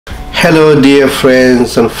Hello dear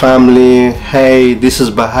friends and family. Hey, this is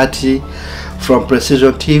Bahati from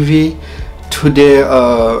Precision TV. Today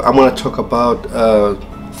I'm going to talk about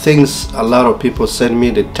things a lot of people send me.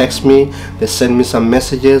 They text me, they send me some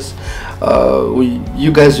messages.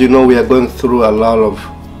 You guys, we are going through a lot of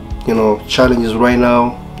challenges right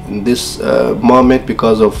now in this moment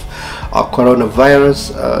because of our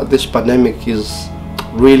coronavirus. This pandemic is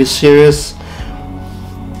really serious.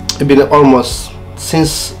 It's been almost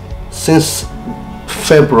since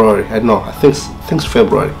February. I think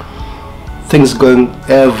February. Things going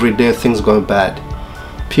every day, things going bad.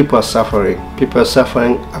 People are suffering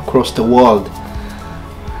across the world.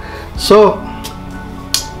 So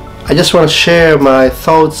I just want to share my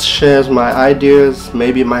thoughts, share my ideas.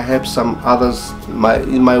 Maybe it might help some others.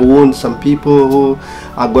 It might wound some people who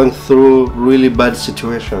are going through really bad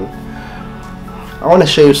situation. I want to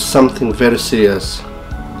share you something very serious.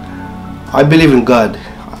 I believe in God.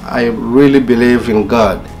 I really believe in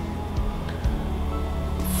God.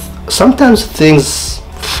 Sometimes things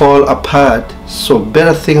fall apart so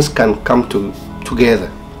better things can come together.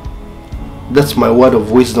 That's my word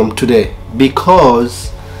of wisdom today,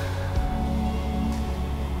 because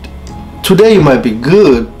today you might be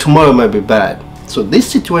good, tomorrow might be bad. So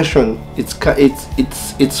this situation, it's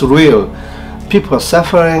real. People are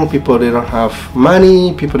suffering, people they don't have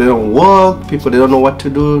money, people they don't work, people they don't know what to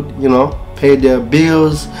do, pay their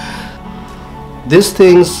bills. These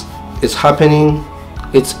things is happening.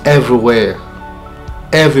 It's everywhere.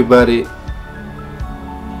 Everybody,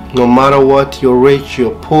 no matter what, you're rich,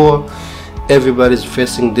 you're poor, everybody's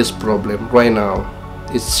facing this problem right now.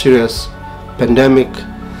 It's serious pandemic.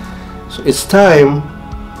 So it's time.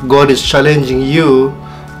 God is challenging you.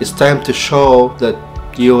 It's time to show that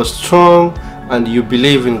you're strong and you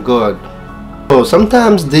believe in God. So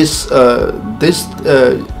sometimes this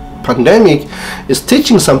pandemic is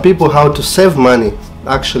teaching some people how to save money,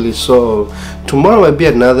 actually. So tomorrow might be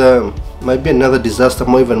another disaster,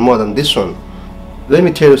 even more than this one. Let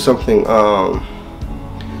me tell you something.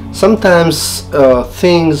 Sometimes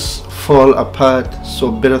things fall apart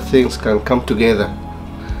so better things can come together.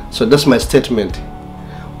 So that's my statement.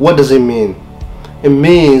 What does it mean? It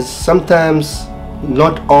means sometimes,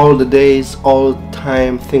 not all the days, all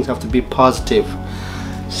time, things have to be positive.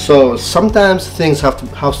 So sometimes things have to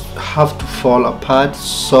fall apart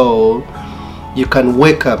so you can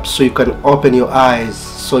wake up, so you can open your eyes,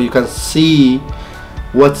 so you can see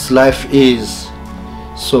what life is.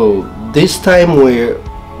 So this time where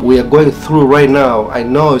we are going through right now, I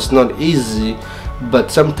know it's not easy, but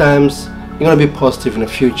sometimes you're gonna be positive in the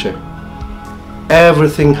future.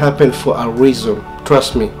 Everything happened for a reason.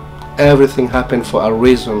 Trust me, everything happened for a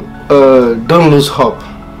reason. Don't lose hope.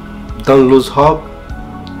 Don't lose hope.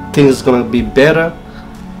 Things gonna be better.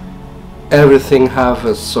 Everything have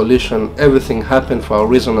a solution. Everything happened for a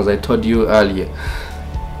reason, as I told you earlier.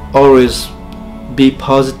 Always be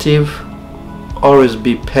positive. Always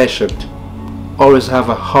be patient. Always have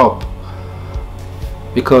a hope,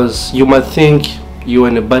 because you might think you're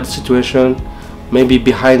in a bad situation. Maybe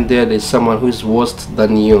behind there's someone who is worse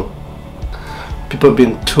than you. People have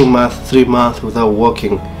been 2 months, 3 months without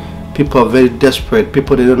working. People are very desperate.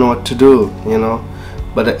 People, they don't know what to do,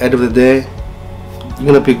 But at the end of the day, you're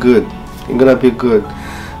gonna be good. You're gonna be good.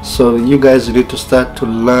 So you guys need to start to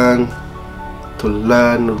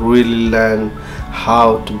really learn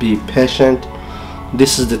how to be patient.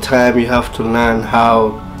 This is the time you have to learn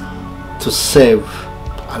how to save.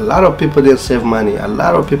 A lot of people didn't save money. A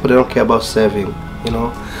lot of people, they don't care about saving,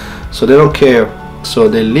 So they don't care. So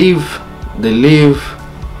they live in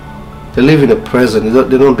the present.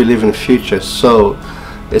 They don't believe in the future. So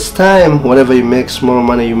it's time, whatever you make, small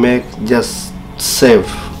money you make, just save.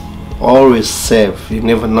 Always save. You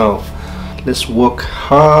never know. Let's work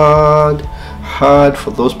hard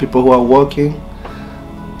for those people who are working.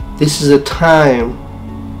 This is the time.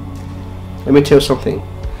 Let me tell you something.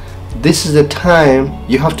 This is the time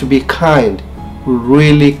you have to be kind,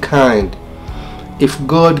 really kind. If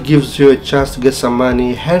God gives you a chance to get some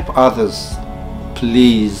money, help others.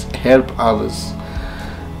 Please help others.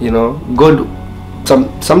 God,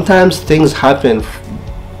 sometimes things happen,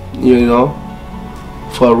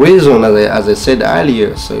 for a reason, as I said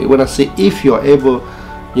earlier. So you want to see if you're able,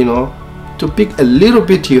 to pick a little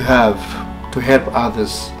bit you have to help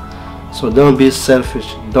others. So don't be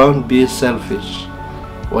selfish. Don't be selfish.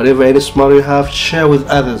 Whatever, any small you have, share with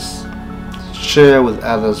others. Share with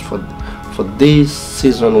others for this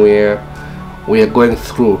season where we are going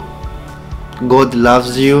through. God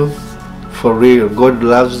loves you, for real. God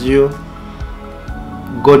loves you.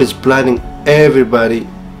 God is planning everybody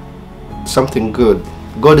something good.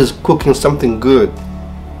 God is cooking something good.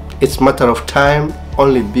 It's a matter of time.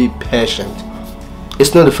 Only be patient.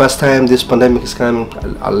 It's not the first time this pandemic is coming.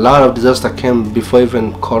 A lot of disaster came before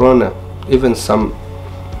even corona. Even some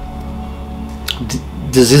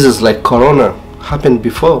diseases like corona happened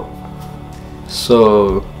before.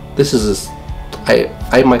 So this is,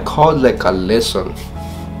 I might call it like a lesson.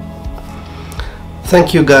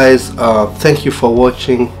 Thank you guys. Thank you for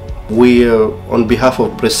watching. We on behalf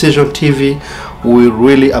of Precision TV, we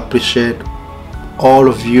really appreciate all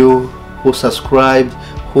of you who subscribe,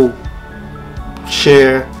 who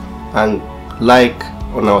share and like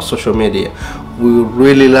on our social media. We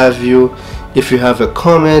really love you. If you have a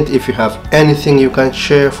comment, if you have anything you can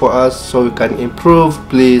share for us so we can improve,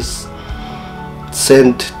 please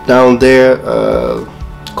send down there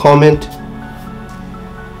comment.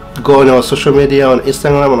 Go on our social media, on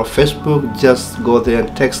Instagram, on Facebook. Just go there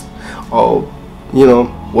and text, or you know,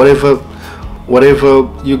 whatever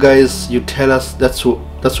you guys, you tell us. That's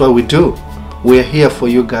what we do. We're here for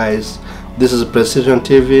you guys. This is Precision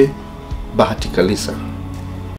TV. Bahati Kalisa.